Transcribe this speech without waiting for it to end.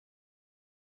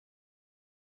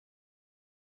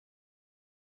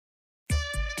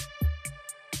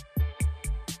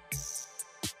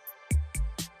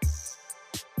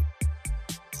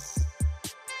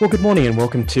Well, good morning and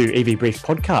welcome to EV Brief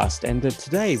Podcast. And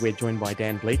today we're joined by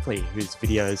Dan Bleakley, whose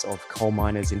videos of coal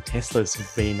miners in Teslas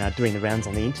have been doing the rounds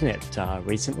on the internet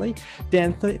recently.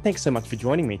 Dan, thanks so much for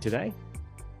joining me today.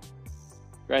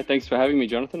 Great, thanks for having me,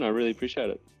 Jonathan. I really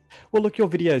appreciate it. Well, look, your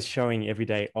videos showing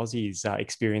everyday Aussies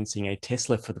experiencing a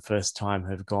Tesla for the first time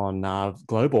have gone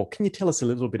global. Can you tell us a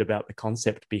little bit about the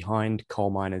concept behind coal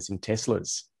miners in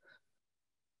Teslas?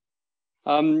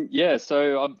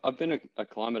 So I've been a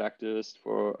climate activist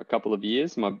for a couple of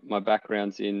years. My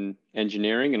background's in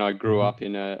engineering, and I grew up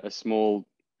in a small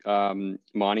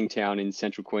mining town in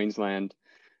central Queensland.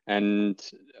 And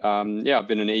I've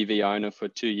been an EV owner for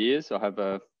 2 years. I have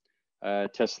a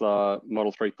Tesla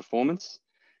Model 3 Performance.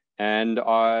 And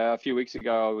a few weeks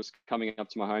ago, I was coming up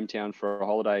to my hometown for a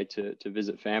holiday to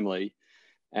visit family.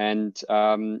 And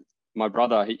my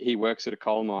brother, he works at a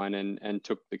coal mine and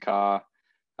took the car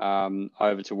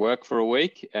over to work for a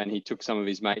week, and he took some of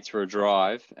his mates for a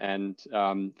drive and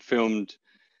filmed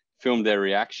their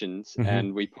reactions,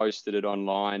 and we posted it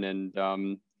online, and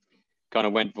kind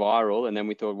of went viral. And then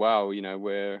we thought, wow, we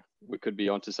could be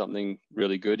onto something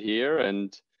really good here.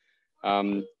 And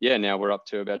now we're up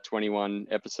to about 21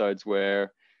 episodes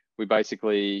where we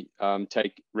basically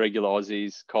take regular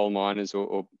Aussies, coal miners,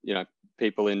 or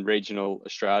people in regional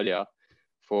Australia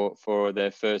for their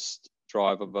first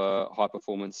drive of a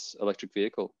high-performance electric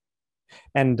vehicle.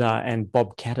 And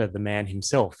Bob Katter, the man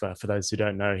himself, for those who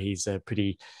don't know, he's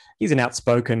an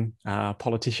outspoken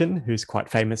politician who's quite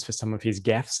famous for some of his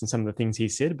gaffes and some of the things he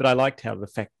said. But I like the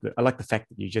fact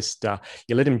that you just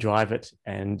you let him drive it,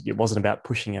 and it wasn't about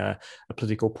pushing a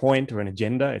political point or an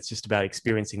agenda. It's just about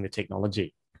experiencing the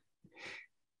technology.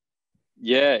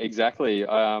 Yeah, exactly.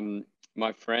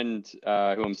 My friend who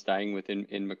I'm staying with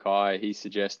in Mackay, he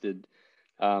suggested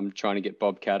trying to get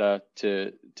Bob Katter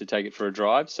to take it for a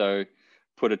drive. So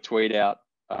put a tweet out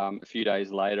a few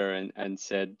days later and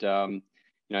said,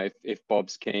 if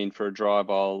Bob's keen for a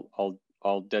drive,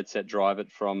 I'll dead set drive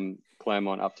it from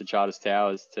Claremont up to Charters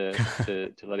Towers to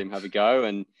let him have a go.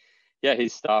 And yeah,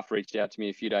 his staff reached out to me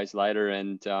a few days later,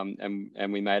 and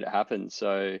we made it happen.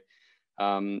 So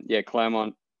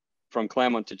from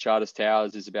Claremont to Charters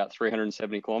Towers is about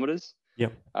 370 kilometers.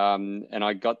 Yep. And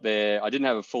I got there, I didn't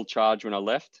have a full charge when I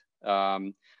left.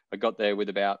 I got there with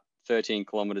about 13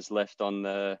 kilometers left on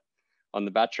the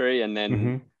battery, and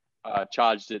then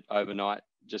charged it overnight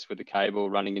just with the cable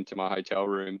running into my hotel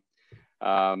room.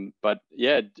 Bob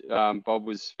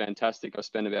was fantastic. I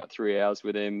spent about 3 hours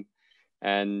with him,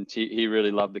 and he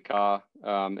really loved the car.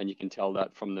 And you can tell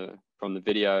that from the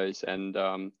videos. And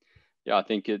I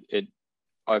think it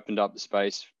opened up the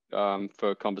space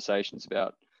for conversations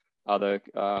about other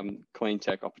clean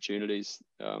tech opportunities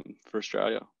for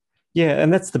Australia. Yeah,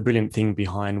 and that's the brilliant thing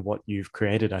behind what you've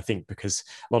created, I think, because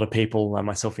a lot of people,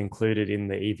 myself included, in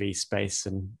the EV space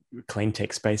and clean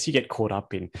tech space, you get caught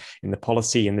up in the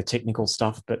policy and the technical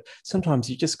stuff, but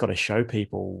sometimes you just got to show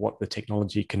people what the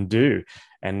technology can do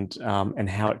and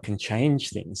how it can change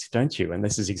things, don't you? And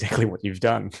this is exactly what you've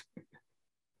done.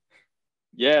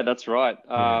 Yeah, that's right.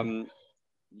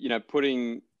 Yeah.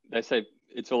 They say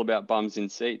it's all about bums in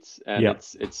seats, and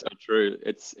it's so true.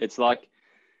 It's like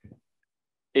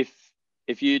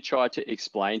if you try to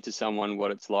explain to someone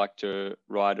what it's like to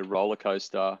ride a roller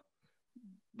coaster,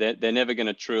 they're never going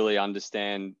to truly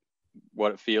understand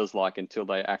what it feels like until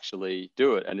they actually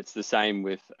do it. And it's the same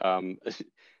with a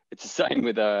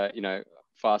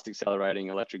fast accelerating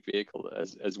electric vehicle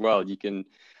as well. You can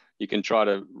try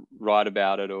to write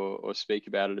about it or speak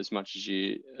about it as much as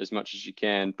you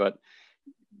can, but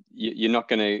you're not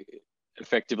going to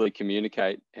effectively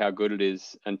communicate how good it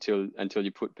is until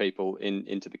you put people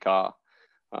into the car.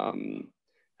 I'm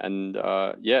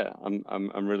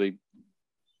really,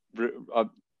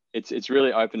 it's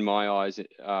really opened my eyes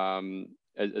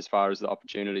as far as the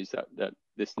opportunities that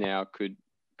this now could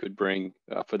bring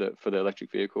for the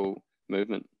electric vehicle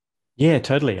movement. Yeah,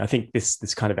 totally. I think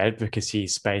this kind of advocacy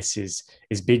space is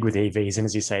big with EVs, and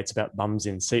as you say, it's about bums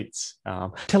in seats.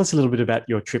 Tell us a little bit about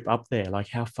your trip up there. Like,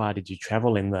 how far did you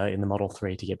travel in the Model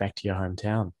 3 to get back to your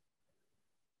hometown?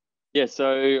 Yeah,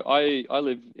 so I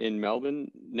live in Melbourne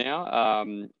now,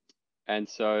 and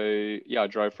so I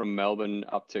drove from Melbourne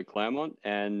up to Claremont,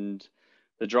 and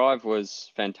the drive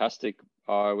was fantastic.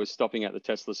 I was stopping at the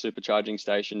Tesla supercharging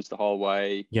stations the whole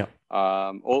way. Yeah.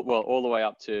 All the way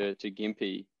up to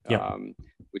Gympie. Yeah.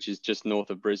 Which is just north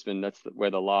of Brisbane. That's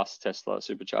where the last Tesla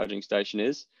supercharging station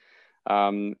is. I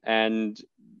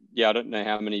don't know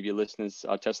how many of your listeners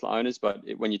are Tesla owners, but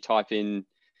when you type in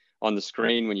on the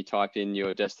screen, when you type in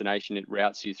your destination, it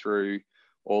routes you through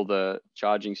all the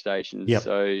charging stations. Yep.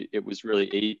 So it was really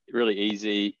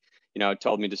easy. it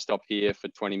told me to stop here for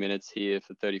 20 minutes, here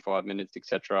for 35 minutes,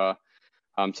 etc.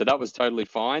 So that was totally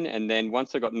fine. And then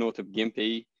once I got north of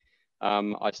Gympie,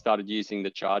 I started using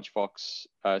the ChargeFox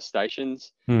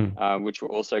stations, which were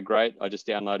also great. I just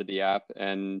downloaded the app,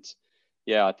 and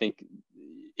yeah, I think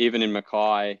even in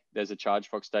Mackay, there's a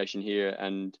ChargeFox station here,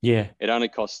 and it only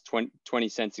costs 20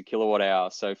 cents a kilowatt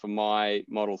hour. So for my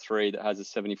Model 3 that has a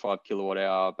 75 kilowatt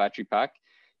hour battery pack,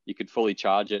 you could fully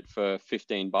charge it for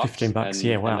 $15. $15,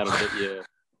 yeah, wow. And that'll get you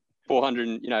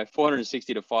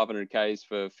 460 to 500 Ks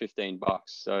for $15.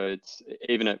 So it's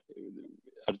even at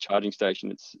a charging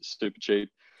station, it's super cheap.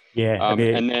 Yeah.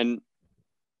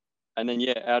 And then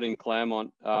yeah, out in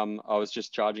Claremont, I was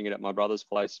just charging it at my brother's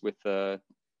place with the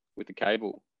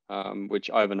cable,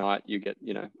 which overnight you get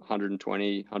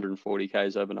 120, 140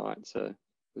 Ks overnight. So it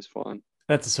was fine.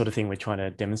 That's the sort of thing we're trying to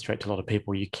demonstrate to a lot of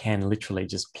people. You can literally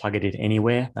just plug it in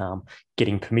anywhere,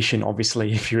 getting permission,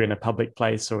 obviously, if you're in a public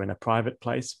place or in a private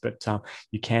place, but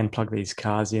you can plug these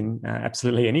cars in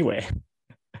absolutely anywhere.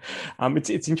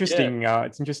 It's interesting. Yeah.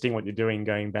 It's interesting what you're doing,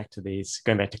 going back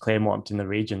to Claremont in the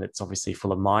region that's obviously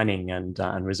full of mining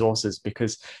and resources,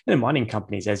 because mining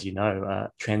companies, as you know,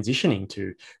 are transitioning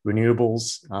to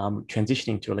renewables,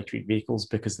 transitioning to electric vehicles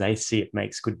because they see it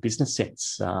makes good business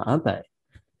sense, aren't they?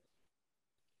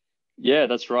 Yeah,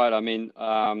 that's right. I mean,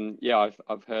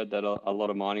 I've heard that a lot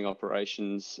of mining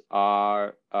operations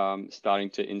are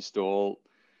starting to install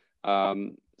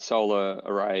solar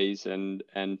arrays and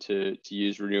to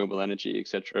use renewable energy,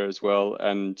 etc. as well.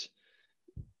 And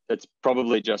it's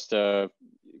probably just a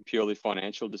purely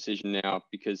financial decision now,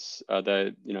 because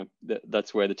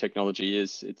that's where the technology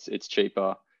is. It's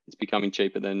cheaper. It's becoming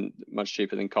much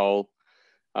cheaper than coal.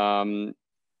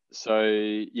 So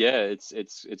yeah,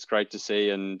 it's great to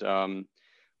see, and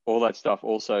all that stuff.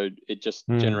 Also, it just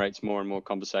generates more and more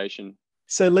conversation.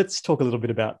 So let's talk a little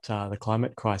bit about the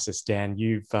climate crisis, Dan.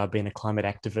 You've been a climate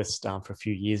activist for a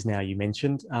few years now, you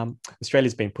mentioned.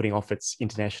 Australia's been putting off its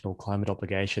international climate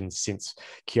obligations since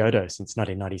Kyoto, since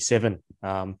 1997.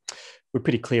 We're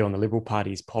pretty clear on the Liberal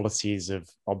Party's policies of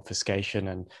obfuscation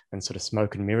and sort of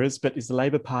smoke and mirrors, but is the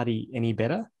Labor Party any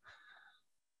better?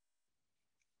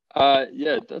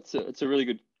 Yeah, it's a really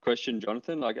good question,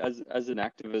 Jonathan. Like as an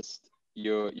activist,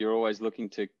 you're always looking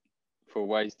for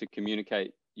ways to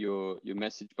communicate your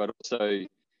message, but also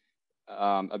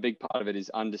a big part of it is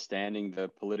understanding the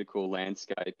political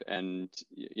landscape and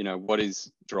what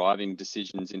is driving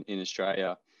decisions in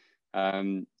Australia.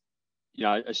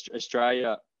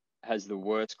 Australia has the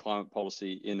worst climate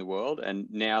policy in the world, and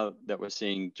now that we're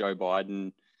seeing Joe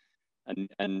Biden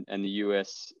and the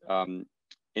US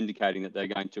indicating that they're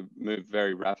going to move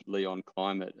very rapidly on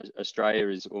climate, Australia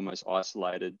is almost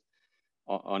isolated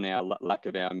on our lack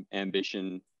of our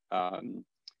ambition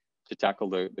to tackle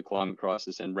the climate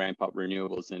crisis and ramp up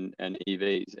renewables and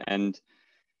EVs. And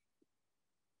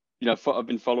I've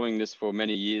been following this for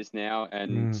many years now,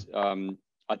 and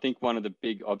I think one of the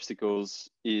big obstacles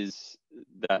is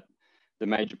that the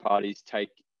major parties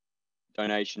take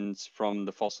donations from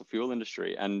the fossil fuel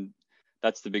industry, and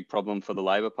that's the big problem for the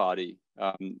Labor Party.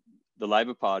 The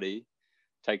Labor Party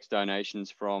takes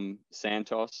donations from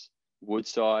Santos,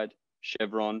 Woodside,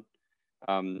 Chevron,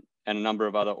 and a number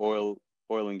of other oil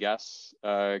and gas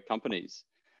companies.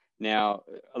 Now,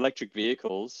 electric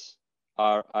vehicles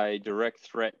are a direct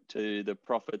threat to the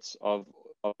profits of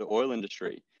the oil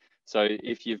industry. So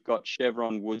if you've got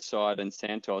Chevron, Woodside, and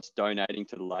Santos donating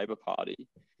to the Labor Party,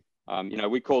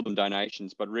 we call them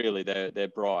donations, but really they're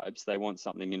bribes. They want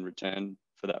something in return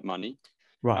for that money.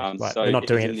 Right. So they're not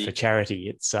doing it for charity.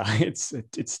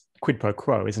 It's quid pro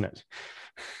quo, isn't it?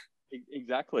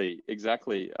 Exactly.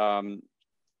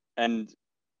 And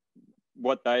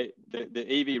what the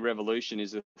EV revolution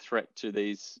is a threat to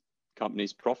these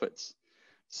companies' profits.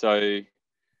 So,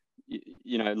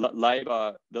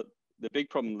 Labor, the big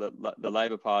problem that the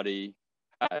Labor Party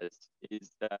has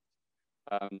is that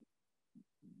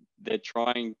they're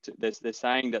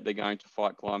saying that they're going to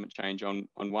fight climate change on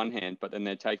one hand, but then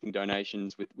they're taking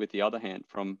donations with the other hand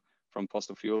from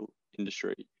fossil fuel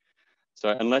industry. So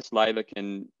unless Labor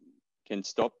can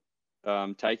stop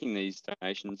taking these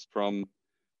donations from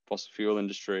fossil fuel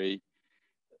industry,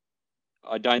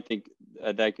 I don't think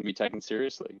they can be taken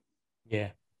seriously.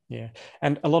 Yeah.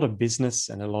 And a lot of business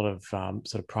and a lot of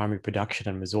sort of primary production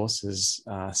and resources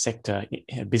sector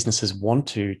businesses want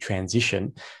to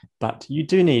transition, but you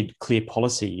do need clear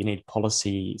policy. You need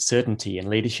policy certainty and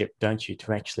leadership, don't you,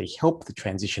 to actually help the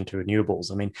transition to renewables.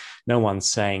 I mean, no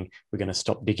one's saying we're going to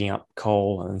stop digging up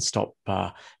coal and stop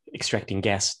extracting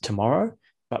gas tomorrow,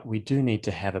 but we do need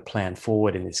to have a plan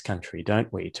forward in this country,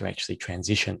 don't we, to actually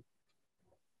transition?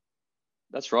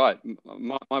 That's right.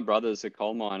 My brother's a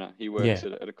coal miner. He works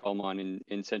Yeah. at a coal mine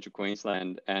in central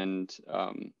Queensland, and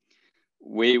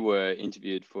we were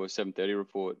interviewed for 7:30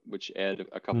 Report, which aired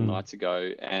a couple Mm. nights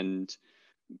ago. And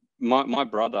my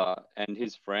brother and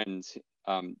his friends,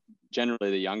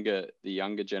 generally the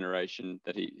younger generation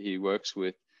that he works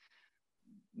with,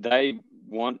 they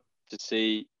want to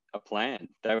see a plan.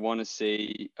 They want to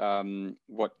see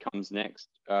what comes next,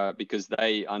 because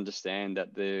they understand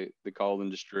that the coal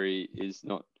industry is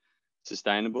not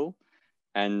sustainable.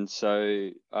 And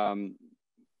so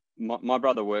my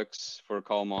brother works for a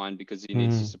coal mine because he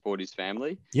needs to Mm. support his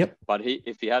family. Yep. But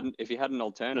if he had an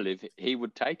alternative, he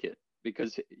would take it,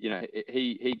 because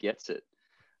he gets it.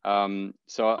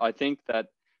 So I think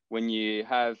that when you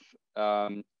have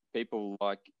people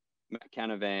like Matt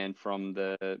Canavan from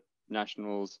the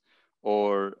Nationals,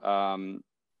 or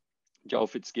Joel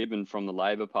Fitzgibbon from the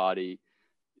Labor Party,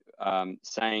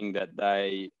 saying that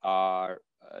they are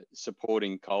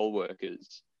supporting coal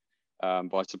workers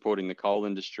by supporting the coal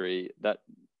industry,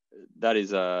 that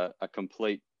is a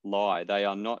complete lie. They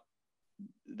are not.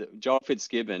 Joel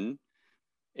Fitzgibbon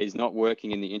is not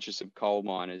working in the interests of coal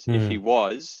miners. If he Mm.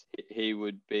 was, he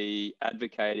would be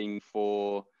advocating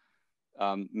for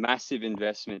massive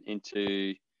investment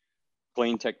into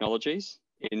clean technologies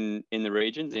in the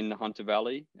regions, in the Hunter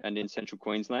Valley and in central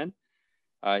Queensland.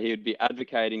 He would be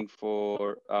advocating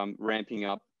for ramping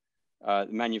up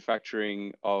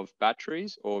manufacturing of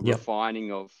batteries, or Yep.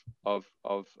 refining of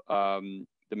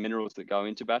the minerals that go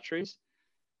into batteries.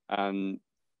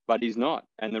 But he's not.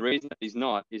 And the reason that he's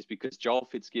not is because Joel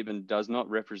Fitzgibbon does not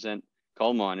represent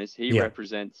coal miners. He Yep.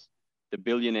 represents the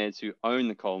billionaires who own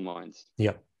the coal mines.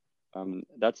 Yep.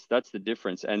 That's the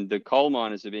difference. And the coal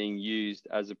miners are being used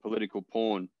as a political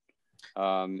pawn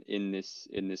in this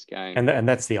game. And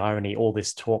that's the irony. All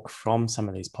this talk from some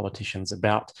of these politicians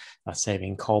about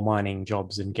saving coal mining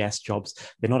jobs and gas jobs,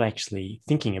 they're not actually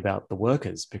thinking about the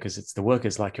workers, because it's the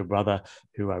workers like your brother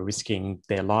who are risking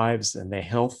their lives and their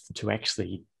health to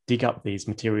actually dig up these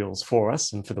materials for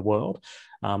us and for the world.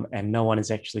 And no one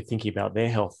is actually thinking about their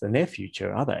health and their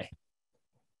future, are they?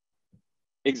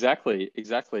 Exactly.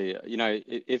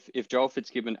 If Joel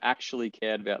Fitzgibbon actually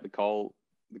cared about the coal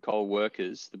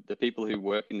workers, the people who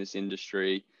work in this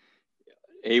industry,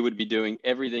 he would be doing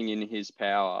everything in his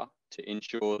power to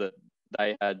ensure that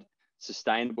they had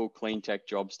sustainable clean tech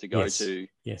jobs to go Yes. to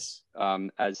Yes.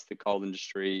 as the coal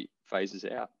industry phases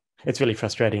out. It's really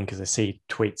frustrating because I see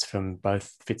tweets from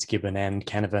both Fitzgibbon and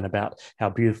Canavan about how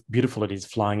beautiful it is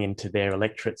flying into their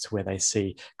electorates where they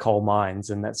see coal mines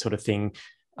and that sort of thing.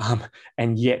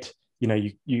 And yet,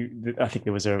 I think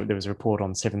there was a report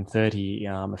on 7:30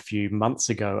 a few months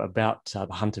ago about the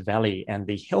Hunter Valley and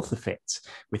the health effects,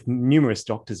 with numerous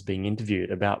doctors being interviewed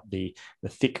about the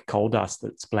thick coal dust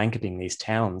that's blanketing these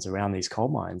towns around these coal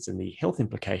mines and the health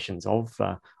implications of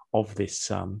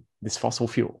this fossil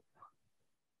fuel.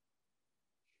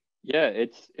 Yeah,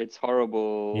 it's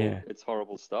horrible. Yeah. It's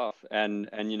horrible stuff. And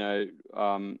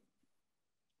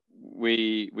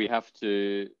we have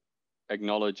to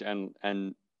acknowledge and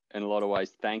in a lot of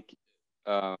ways thank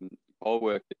um, poll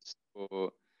workers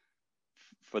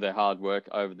for their hard work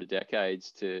over the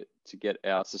decades to get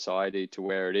our society to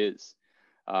where it is.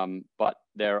 But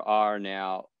there are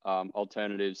now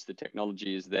alternatives. The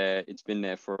technology is there. It's been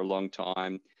there for a long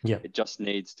time. Yeah. It just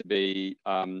needs to be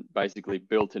basically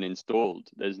built and installed.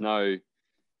 There's no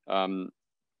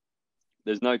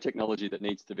technology that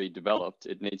needs to be developed.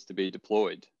 It needs to be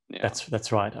deployed now.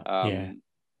 That's right. Yeah.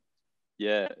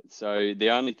 Yeah. So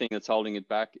the only thing that's holding it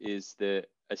back is the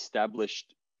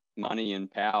established money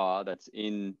and power that's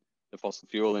in the fossil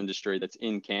fuel industry, that's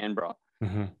in Canberra.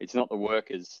 Mm-hmm. It's not the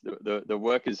workers. The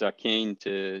workers are keen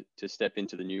to step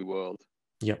into the new world.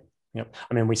 Yep. Yep.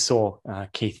 I mean, we saw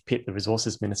Keith Pitt, the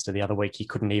resources minister, the other week. He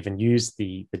couldn't even use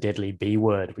the deadly B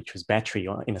word, which was battery,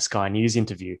 in a Sky News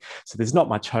interview. So there's not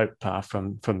much hope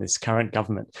from this current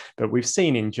government. But we've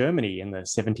seen in Germany in the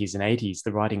 70s and 80s,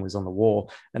 the writing was on the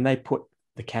wall, and they put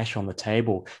the cash on the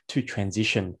table to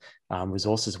transition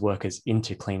resources workers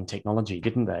into clean technology,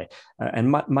 didn't they?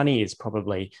 And money is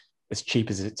probably as cheap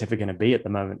as it's ever going to be at the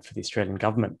moment for the Australian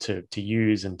government to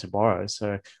use and to borrow.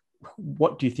 So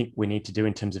what do you think we need to do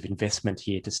in terms of investment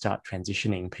here to start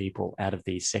transitioning people out of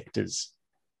these sectors?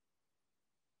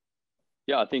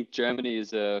 Yeah, I think Germany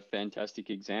is a fantastic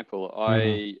example.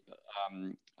 I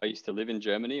used to live in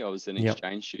Germany. I was an Yep.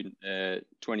 exchange student there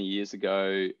 20 years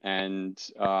ago, and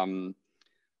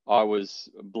I was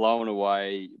blown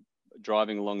away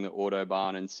driving along the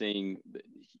Autobahn and seeing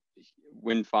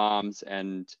wind farms.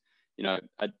 And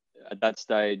at that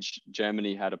stage,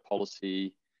 Germany had a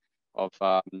policy of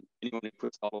anyone who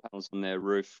puts solar panels on their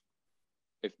roof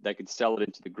if they could sell it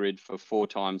into the grid for 4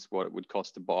 times what it would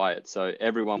cost to buy it. So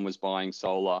everyone was buying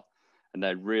solar, and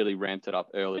they really ramped it up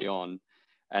early on.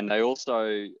 And they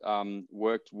also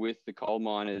worked with the coal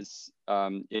miners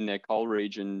in their coal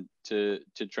region to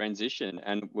transition,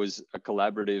 and it was a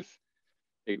collaborative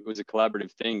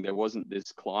thing. There wasn't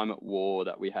this climate war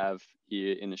that we have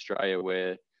here in Australia,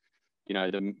 where, you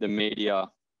know, the media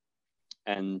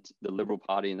and the Liberal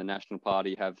Party and the National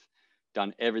Party have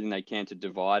done everything they can to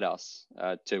divide us,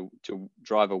 to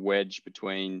drive a wedge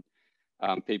between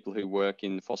people who work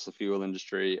in the fossil fuel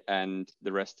industry and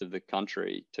the rest of the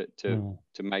country, to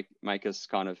make us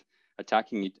kind of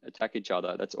attack each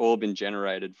other. That's all been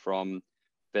generated from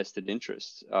vested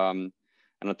interests. And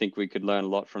I think we could learn a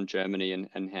lot from Germany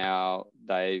and how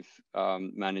they've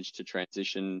managed to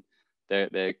transition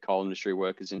their coal industry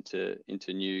workers into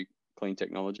new clean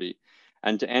technology.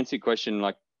 And to answer your question,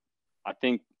 like, I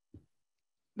think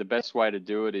the best way to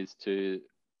do it is to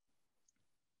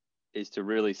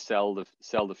really sell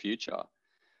the future.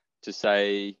 To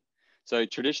say, so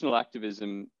traditional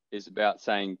activism is about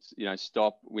saying, you know,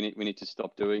 stop. We need to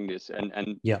stop doing this,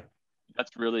 and Yeah,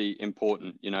 that's really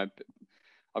important. You know,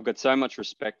 I've got so much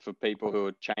respect for people who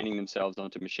are chaining themselves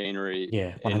onto machinery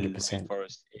yeah, in 100%.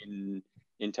 rainforest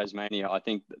in Tasmania. I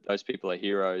think that those people are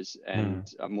heroes,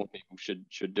 and more people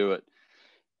should do it.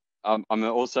 I'm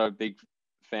also a big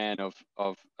fan of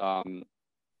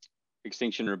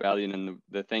Extinction Rebellion and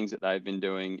the things that they've been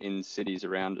doing in cities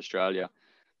around Australia.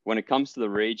 When it comes to the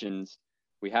regions,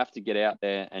 we have to get out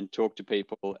there and talk to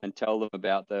people and tell them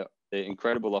about the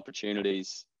incredible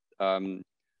opportunities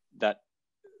that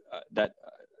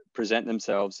present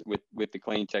themselves with the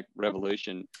clean tech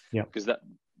revolution. Yeah, because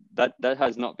that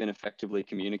has not been effectively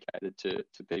communicated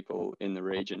to people in the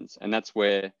regions. And that's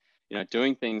where, you know,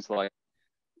 doing things like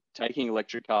taking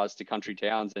electric cars to country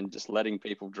towns and just letting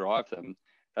people drive them,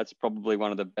 that's probably one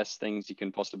of the best things you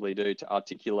can possibly do to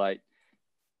articulate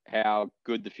how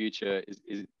good the future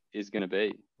is going to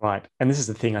be. right. And this is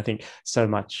the thing. I think so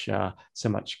much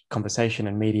conversation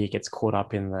and media gets caught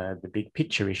up in the big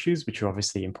picture issues, which are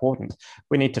obviously important.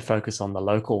 We need to focus on the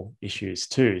local issues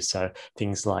too. So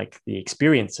things like the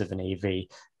experience of an EV,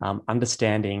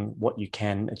 understanding what you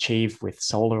can achieve with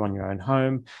solar on your own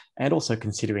home, and also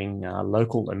considering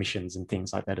local emissions and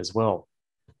things like that as well.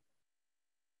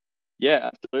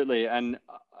 Yeah, absolutely. And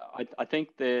I think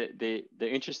the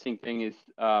interesting thing is,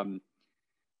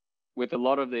 with a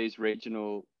lot of these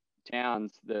regional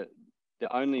towns, the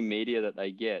only media that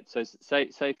they get. So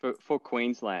say for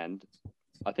Queensland,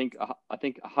 I think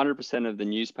 100% of the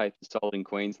newspapers sold in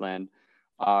Queensland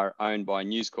are owned by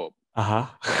News Corp.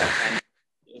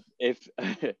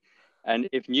 And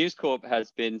if News Corp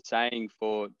has been saying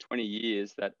for 20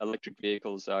 years that electric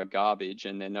vehicles are garbage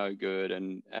and they're no good,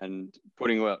 and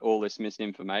putting out all this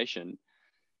misinformation,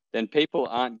 then people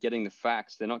aren't getting the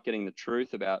facts. They're not getting the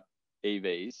truth about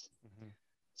EVs.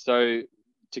 So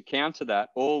to counter that,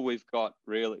 all we've got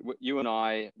really, you and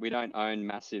I, we don't own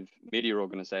massive media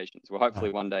organizations. Well,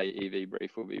 hopefully one day EV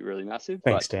Brief will be really massive.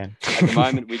 Thanks, but Dan. at the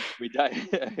moment, we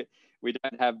don't we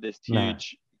don't have this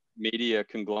huge media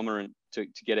conglomerate to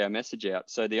get our message out.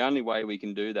 So the only way we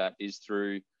can do that is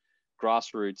through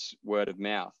grassroots word of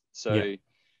mouth. So,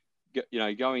 you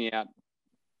know, going out,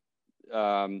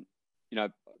 you know,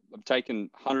 I've taken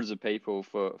hundreds of people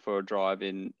for a drive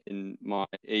in my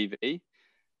EV,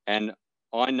 and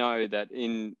I know that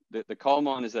in the coal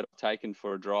miners that I've taken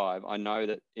for a drive, I know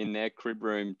that in their crib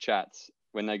room chats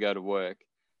when they go to work,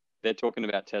 they're talking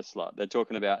about Tesla. They're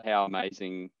talking about how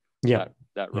amazing that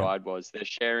ride was. They're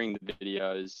sharing the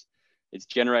videos. It's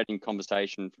generating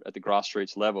conversation at the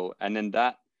grassroots level, and then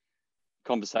that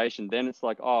conversation, then it's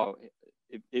like, oh,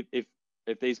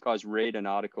 if these guys read an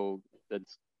article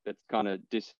that's kind of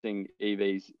dissing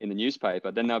EVs in the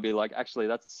newspaper, then they'll be like, actually,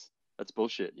 that's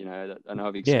bullshit. You know, I know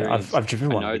I've experienced. I've driven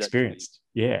one. I've experienced.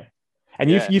 Yeah. And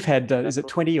yeah, you've had is it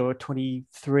 20 or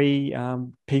 23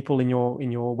 people in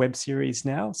your web series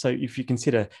now? So if you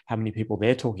consider how many people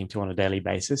they're talking to on a daily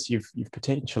basis, you've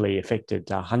potentially affected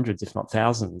hundreds, if not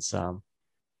thousands.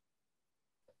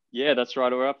 Yeah, that's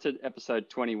right. We're up to episode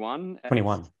 21.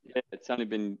 21. It's only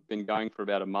been going for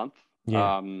about a month.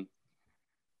 Yeah.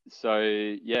 So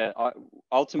yeah,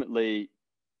 ultimately,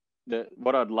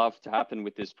 what I'd love to happen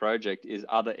with this project is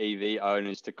other EV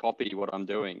owners to copy what I'm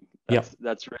doing.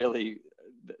 That's really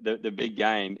the big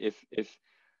game. If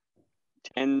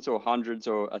tens or hundreds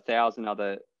or 1,000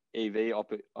 other EV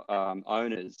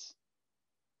owners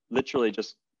literally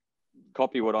just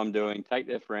copy what I'm doing, take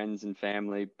their friends and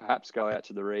family, perhaps go out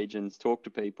to the regions, talk to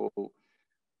people,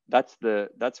 that's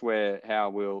where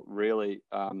how we'll really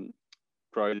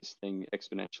grow this thing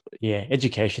exponentially. Yeah,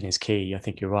 education is key. I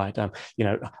think you're right. I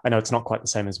know it's not quite the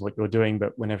same as what you're doing,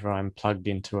 but whenever I'm plugged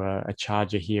into a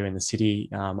charger here in the city,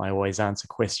 I always answer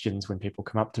questions when people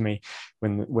come up to me.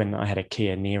 When I had a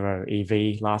Kia Niro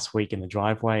EV last week in the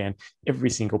driveway, and every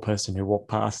single person who walked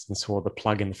past and saw the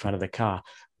plug in the front of the car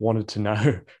wanted to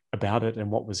know about it and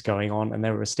what was going on, and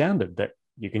they were astounded that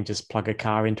you can just plug a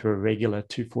car into a regular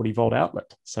 240-volt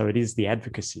outlet. So it is the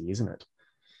advocacy, isn't it?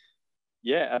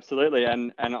 Yeah, absolutely.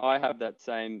 And I have that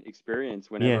same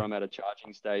experience whenever Yeah. I'm at a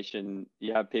charging station.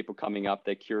 You have people coming up,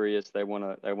 they're curious, they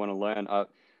want to learn. I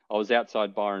was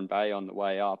outside Byron Bay on the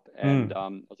way up, and I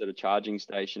was at a charging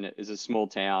station. It is a small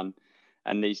town,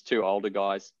 and these two older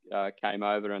guys came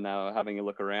over and they were having a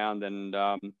look around, and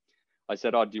I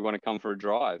said, "Oh, do you want to come for a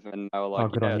drive?" And they were Oh,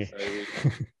 like, good on "Yeah." you. So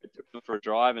we took them for a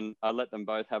drive, and I let them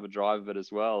both have a drive of it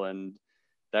as well, and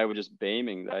they were just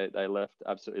beaming. They left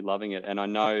absolutely loving it, and I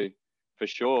know for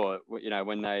sure,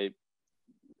 when they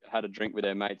had a drink with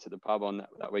their mates at the pub on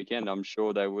that weekend, I'm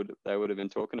sure they would have been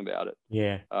talking about it.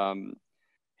 Yeah.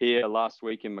 Here last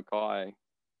week in Mackay,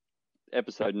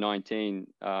 episode 19,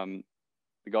 the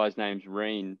guy's name's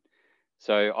Reen.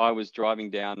 So I was driving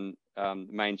down the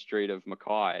main street of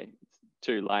Mackay,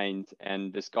 2 lanes,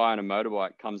 and this guy on a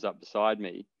motorbike comes up beside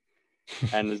me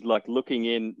and is like looking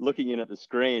in at the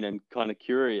screen and kind of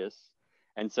curious.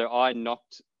 And so I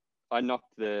knocked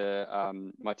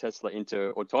the my Tesla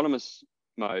into autonomous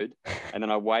mode, and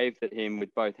then I waved at him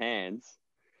with both hands,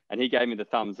 and he gave me the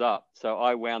thumbs up. So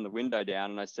I wound the window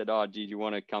down and I said, "Oh, do you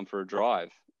want to come for a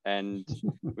drive?" And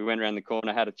we went around the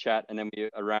corner, had a chat, and then we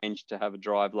arranged to have a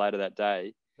drive later that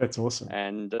day. That's awesome.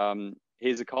 And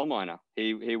he's a coal miner.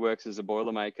 He works as a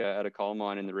boilermaker at a coal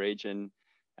mine in the region.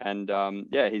 And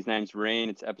his name's Reen.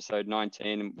 It's episode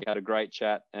 19, and we had a great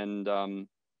chat. And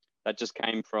that just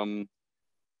came from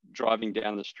driving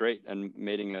down the street and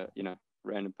meeting a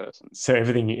random person. So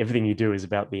everything you do is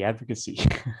about the advocacy.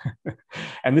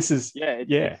 And this is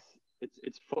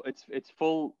it's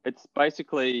full. It's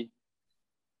basically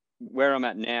where I'm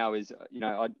at now is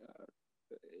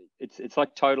it's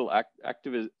like total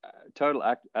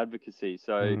advocacy.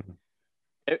 So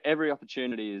every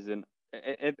opportunity is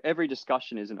every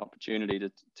discussion is an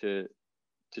opportunity to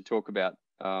talk about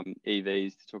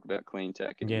EVs, to talk about clean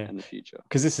tech and the future.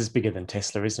 Because this is bigger than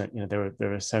Tesla, isn't it?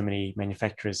 There are so many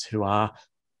manufacturers who are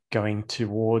going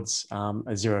towards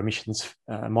a zero emissions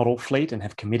model fleet and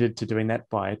have committed to doing that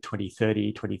by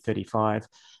 2030, 2035.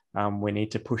 We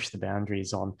need to push the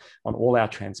boundaries on all our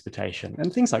transportation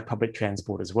and things like public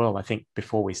transport as well. I think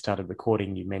before we started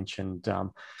recording, you mentioned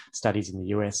studies in the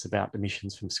US about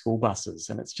emissions from school buses.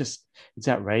 And it's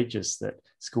outrageous that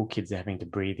school kids are having to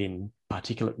breathe in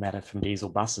particulate matter from diesel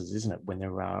buses, isn't it, when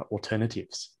there are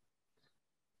alternatives?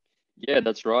 Yeah,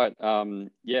 that's right. And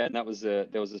there was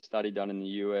a study done in the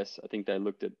US. I think they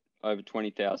looked at over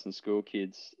 20,000 school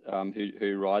kids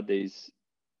who ride these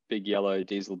big yellow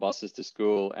diesel buses to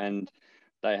school, and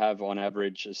they have on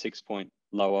average a 6-point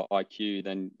lower IQ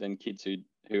than kids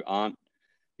who aren't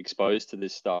exposed to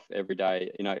this stuff every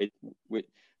day. No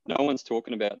one's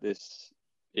talking about this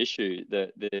issue.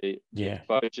 The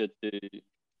exposure to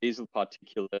diesel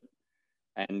particulate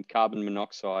and carbon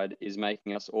monoxide is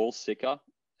making us all sicker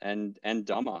and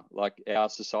dumber. Like, our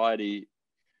society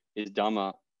is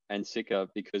dumber and sicker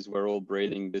because we're all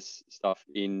breathing this stuff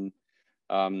in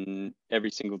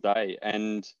every single day.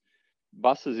 And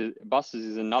buses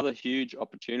is another huge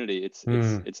opportunity.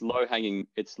 It's low hanging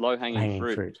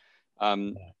fruit.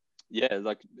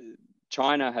 Like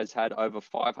China has had over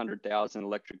 500,000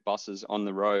 electric buses on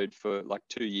the road for like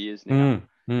 2 years now.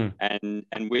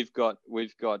 And we've got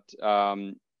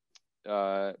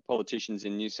politicians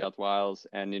in New South Wales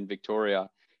and in Victoria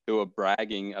who are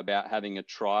bragging about having a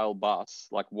trial bus,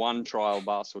 like one trial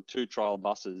bus or 2 trial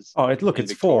buses. Oh, it's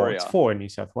Victoria. It's four in New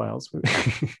South Wales.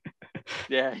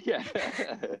 Yeah.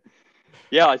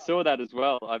 Yeah, I saw that as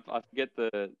well. I forget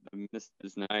the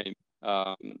minister's name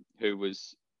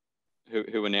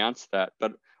who announced that.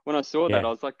 But when I saw that, I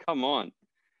was like, come on.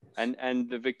 And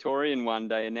the Victorian one,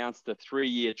 they announced a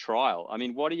 3-year trial. I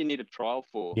mean, what do you need a trial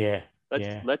for?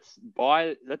 Let's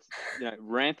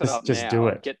ramp it up just now. Do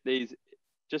it. Get these.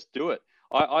 Just do it.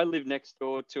 I live next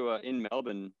door to in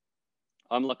Melbourne.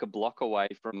 I'm like a block away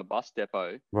from a bus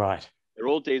depot. Right. They're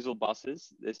all diesel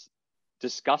buses. This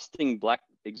disgusting black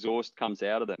exhaust comes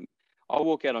out of them. I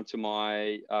walk out onto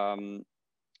my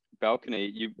balcony.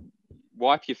 You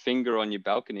wipe your finger on your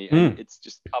balcony, and it's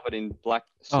just covered in black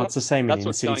soot. Oh, it's the same in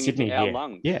the city of Sydney here.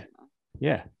 Lungs.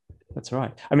 Yeah. That's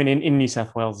right. I mean, in New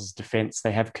South Wales' defence,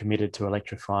 they have committed to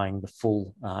electrifying the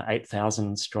full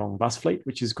 8,000 strong bus fleet,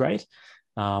 which is great.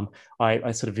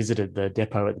 I sort of visited the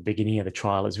depot at the beginning of the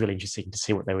trial. It was really interesting to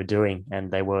see what they were doing,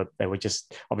 and they were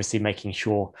just obviously making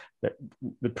sure that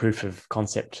the proof of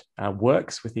concept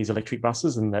works with these electric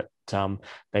buses, and that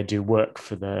they do work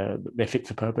for they're fit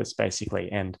for purpose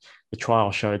basically. And the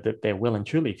trial showed that they're well and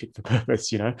truly fit for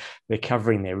purpose. You know, they're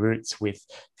covering their routes with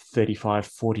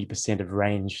 35-40% of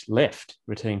range left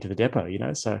returning to the depot. You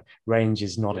know, so range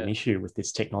is not Yeah. an issue with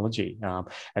this technology, and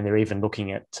they're even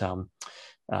looking at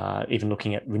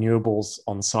renewables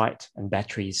on site and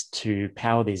batteries to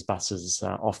power these buses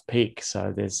off peak.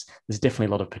 So there's definitely a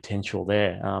lot of potential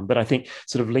there. But I think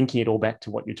sort of linking it all back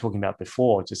to what you're talking about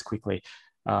before, just quickly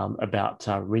about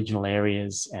regional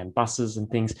areas and buses and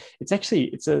things.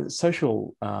 It's a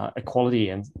social equality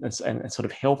and sort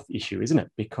of health issue, isn't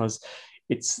it? Because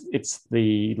it's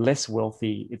the less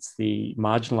wealthy, it's the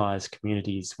marginalized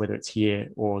communities, whether it's here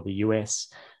or the US,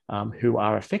 who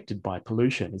are affected by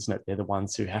pollution, isn't it? They're the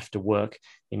ones who have to work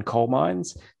in coal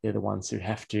mines. They're the ones who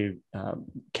have to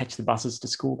catch the buses to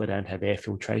school. They don't have air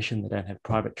filtration. They don't have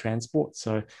private transport.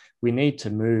 So we need to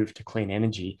move to clean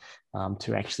energy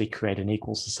to actually create an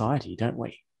equal society, don't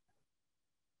we?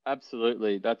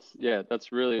 Absolutely.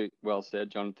 That's really well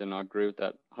said, Jonathan. I agree with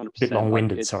that A bit 100%. Like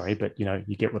long-winded, sorry, it's but you know,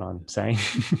 you get what I'm saying.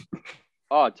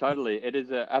 Oh, totally. It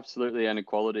is absolutely an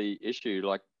equality issue.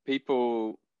 Like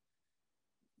people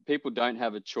don't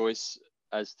have a choice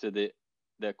as to the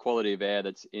quality of air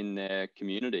that's in their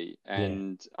community. Yeah.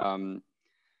 And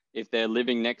if they're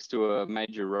living next to a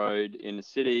major road in a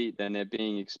city, then they're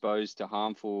being exposed to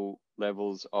harmful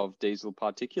levels of diesel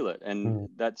particulate, and Mm.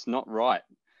 that's not right.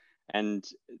 And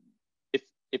if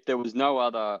if there was no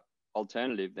other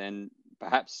alternative, then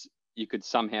perhaps you could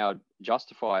somehow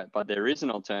justify it. But there is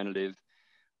an alternative.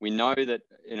 We know that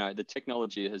the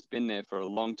technology has been there for a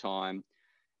long time,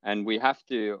 and we have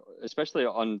to, especially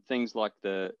on things like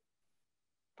the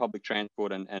public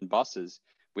transport and buses,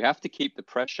 we have to keep the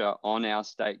pressure on our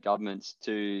state governments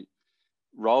to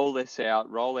roll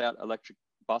out electric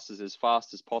buses as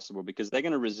fast as possible, because they're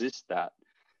going to resist that.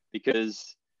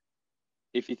 Because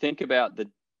if you think about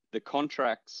the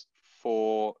contracts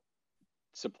for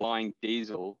supplying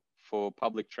diesel for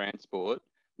public transport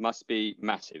must be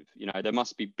massive. There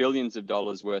must be billions of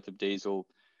dollars worth of diesel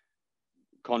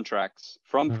contracts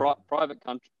from Mm.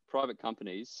 private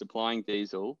companies supplying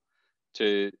diesel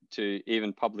to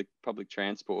even public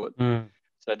transport. Mm.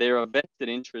 So there are vested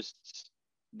interests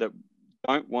that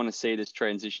don't want to see this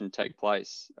transition take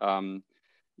place. You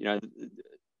know,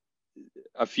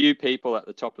 a few people at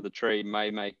the top of the tree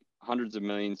may make hundreds of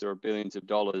millions or billions of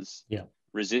dollars Yeah.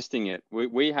 resisting it.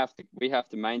 We have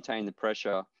to maintain the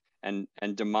pressure and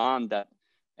demand that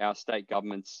our state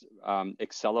governments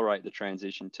accelerate the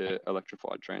transition to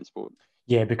electrified transport.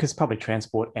 Yeah, because public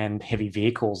transport and heavy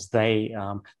vehicles, they're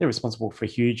responsible for a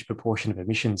huge proportion of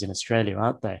emissions in Australia,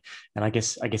 aren't they? And I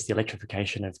guess the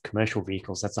electrification of commercial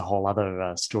vehicles, that's a whole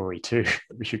other story too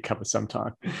that we should cover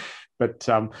sometime. But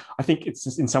I think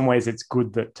it's in some ways it's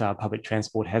good that public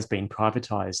transport has been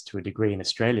privatized to a degree in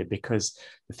Australia, because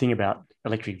the thing about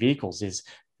electric vehicles is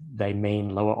they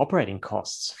mean lower operating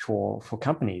costs for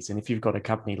companies. And if you've got a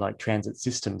company like Transit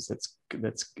Systems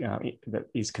that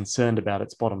is concerned about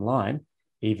its bottom line,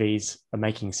 EVs are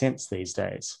making sense these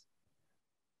days.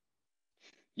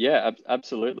 Yeah,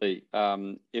 absolutely.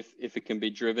 If it can be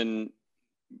driven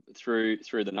through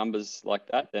the numbers like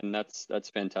that, then that's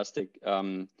fantastic.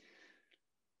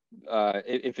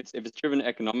 If it's driven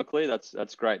economically,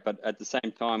 that's great. But at the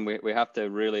same time, we have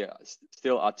to really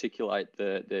still articulate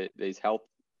these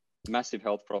massive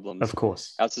health Of problems.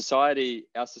 course. Our society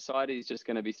is just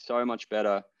going to be so much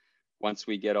better once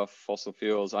we get off fossil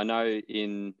fuels. I know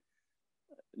in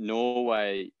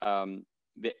Norway,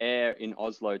 the air in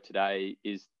Oslo today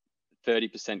is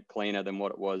 30% cleaner than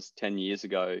what it was 10 years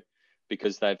ago,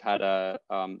 because they've had a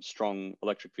strong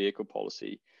electric vehicle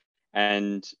policy.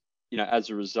 And, as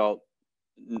a result,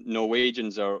 the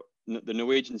Norwegian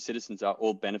citizens are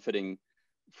all benefiting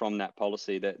from that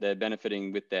policy. That they're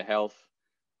benefiting with their health,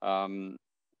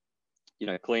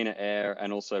 cleaner air,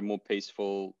 and also more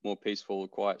peaceful,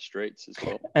 quiet streets as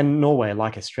well. And Norway,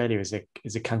 like Australia, is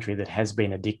a country that has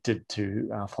been addicted to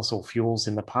fossil fuels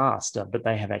in the past, but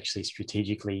they have actually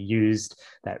strategically used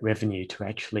that revenue to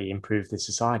actually improve the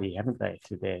society, haven't they,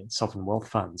 through their sovereign wealth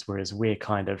funds? Whereas we're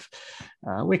kind of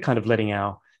letting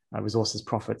our resources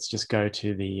profits just go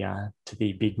to the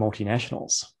big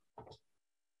multinationals.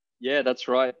 Yeah, that's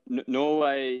right.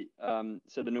 Norway,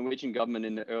 so the Norwegian government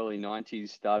in the early 90s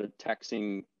started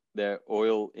taxing their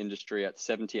oil industry at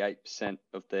 78%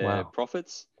 of their Wow.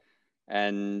 profits.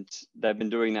 And they've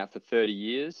been doing that for 30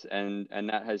 years. And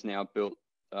that has now built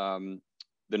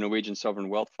the Norwegian Sovereign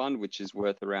Wealth Fund, which is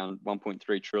worth around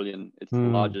 1.3 trillion. It's the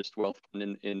largest wealth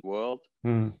fund in the world.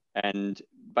 And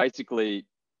basically,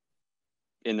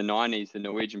 in the 90s, the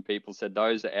Norwegian people said,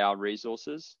 those are our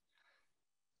resources.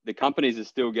 The companies are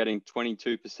still getting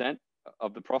 22%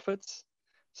 of the profits.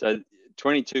 So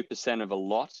 22% of a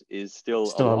lot is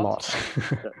still a lot.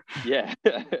 Yeah.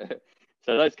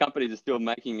 So those companies are still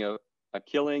making a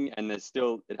killing, and there's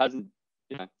still, it hasn't,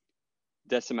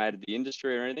 decimated the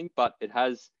industry or anything, but it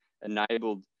has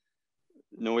enabled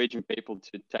Norwegian people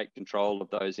to take control of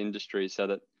those industries so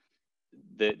that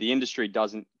the industry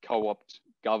doesn't co-opt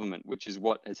government, which is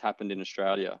what has happened in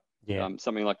Australia. Yeah.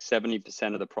 Something like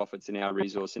 70% of the profits in our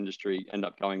resource industry end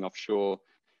up going offshore.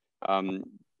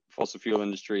 Fossil fuel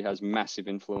industry has massive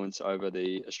influence over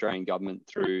the Australian government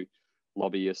through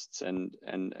lobbyists and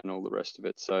all the rest of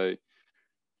it. So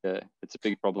yeah, it's a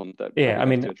big problem that I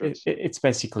mean, it's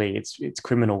basically it's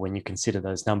criminal when you consider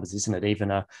those numbers, isn't it?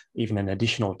 Even an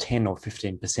additional 10 or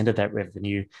 15% of that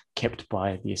revenue kept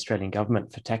by the Australian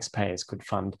government for taxpayers could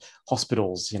fund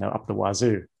hospitals, up the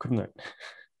wazoo, couldn't it?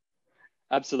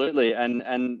 Absolutely,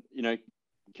 and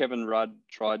Kevin Rudd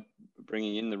tried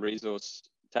bringing in the resource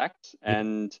tax,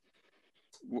 and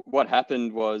what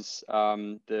happened was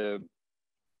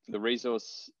the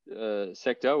resource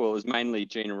sector, well, it was mainly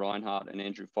Gina Rinehart and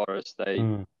Andrew Forrest.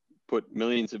 They put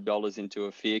millions of dollars into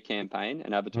a fear campaign,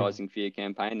 an advertising fear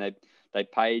campaign. They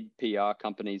paid PR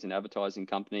companies and advertising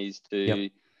companies to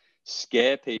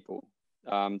scare people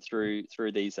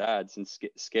through these ads, and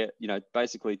scare,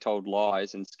 basically told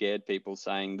lies and scared people,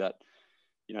 saying that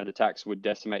the tax would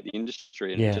decimate the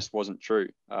industry, and it just wasn't true.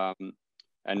 And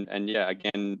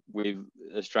again,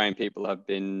 Australian people have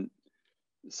been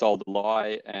sold a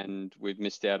lie, and we've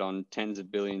missed out on tens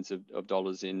of billions of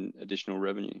dollars in additional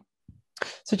revenue.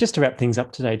 So just to wrap things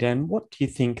up today, Dan, what do you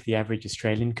think the average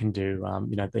Australian can do?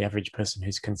 The average person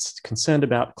who's concerned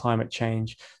about climate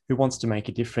change, who wants to make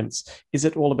a difference. Is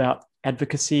it all about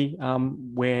advocacy,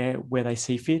 where they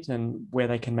see fit and where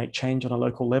they can make change on a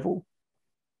local level?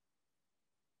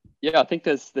 Yeah, I think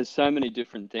there's so many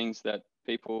different things that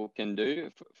people can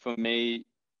do. For me,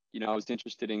 I was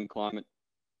interested in climate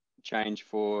change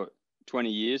for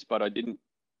 20 years, but I didn't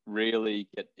really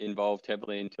get involved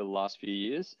heavily until the last few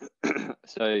years.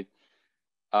 So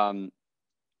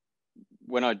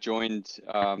when I joined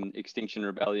Extinction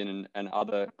Rebellion and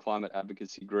other climate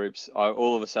advocacy groups, I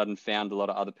all of a sudden found a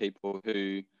lot of other people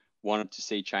who wanted to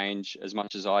see change as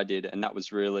much as I did, and that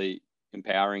was really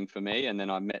empowering for me. And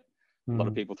then I met a lot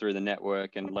of people through the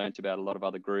network and learned about a lot of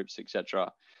other groups,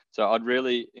 etc. So I'd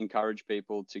really encourage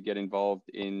people to get involved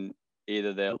in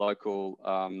either their local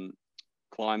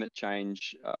climate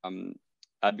change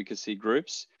advocacy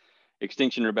groups.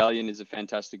 Extinction Rebellion is a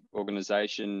fantastic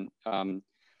organization.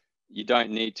 You don't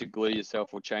need to glue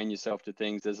yourself or chain yourself to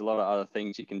things. There's a lot of other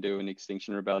things you can do in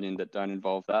Extinction Rebellion that don't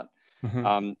involve that.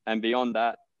 And beyond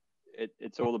that,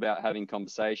 it's all about having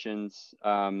conversations.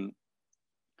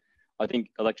 I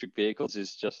think electric vehicles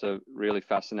is just a really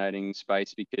fascinating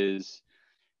space, because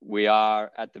we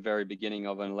are at the very beginning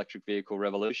of an electric vehicle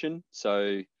revolution.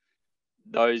 So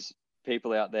those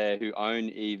people out there who own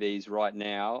EVs right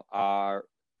now are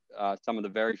some of the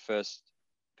very first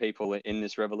people in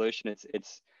this revolution.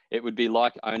 It would be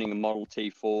like owning a Model T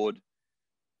Ford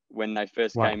when they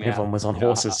first came out. Everyone was on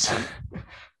horses.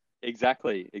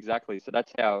 Exactly. So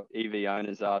that's how EV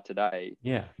owners are today.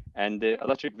 Yeah. And the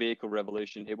electric vehicle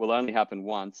revolution, it will only happen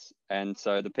once. And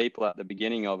so the people at the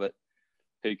beginning of it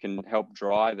who can help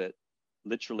drive it,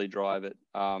 literally drive it,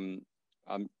 I'll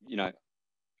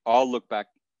look back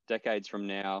decades from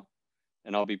now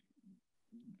and I'll be,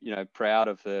 proud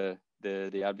of the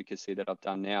advocacy that I've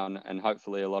done now. And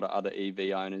hopefully a lot of other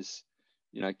EV owners,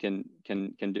 can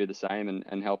do the same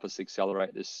and help us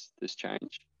accelerate this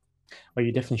change. Well,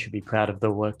 you definitely should be proud of the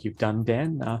work you've done,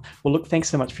 Dan. Well, look, thanks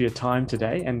so much for your time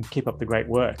today, and keep up the great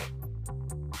work.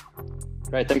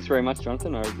 Great. Thanks very much,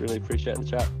 Jonathan. I really appreciate the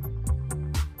chat.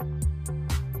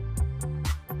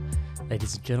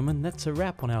 Ladies and gentlemen, that's a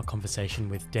wrap on our conversation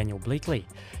with Daniel Bleakley.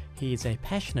 He is a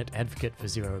passionate advocate for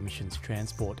zero emissions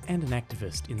transport and an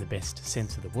activist in the best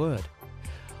sense of the word.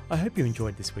 I hope you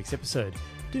enjoyed this week's episode.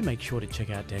 Do make sure to check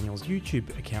out Daniel's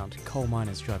YouTube account, Coal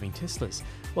Miners Driving Teslas.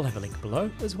 We'll have a link below,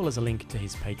 as well as a link to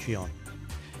his Patreon.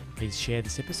 Please share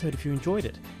this episode if you enjoyed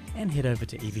it, and head over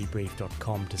to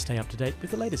evbrief.com to stay up to date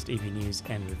with the latest EV news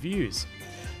and reviews.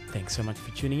 Thanks so much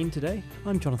for tuning in today.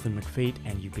 I'm Jonathan McFeed,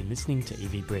 and you've been listening to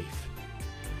EV Brief.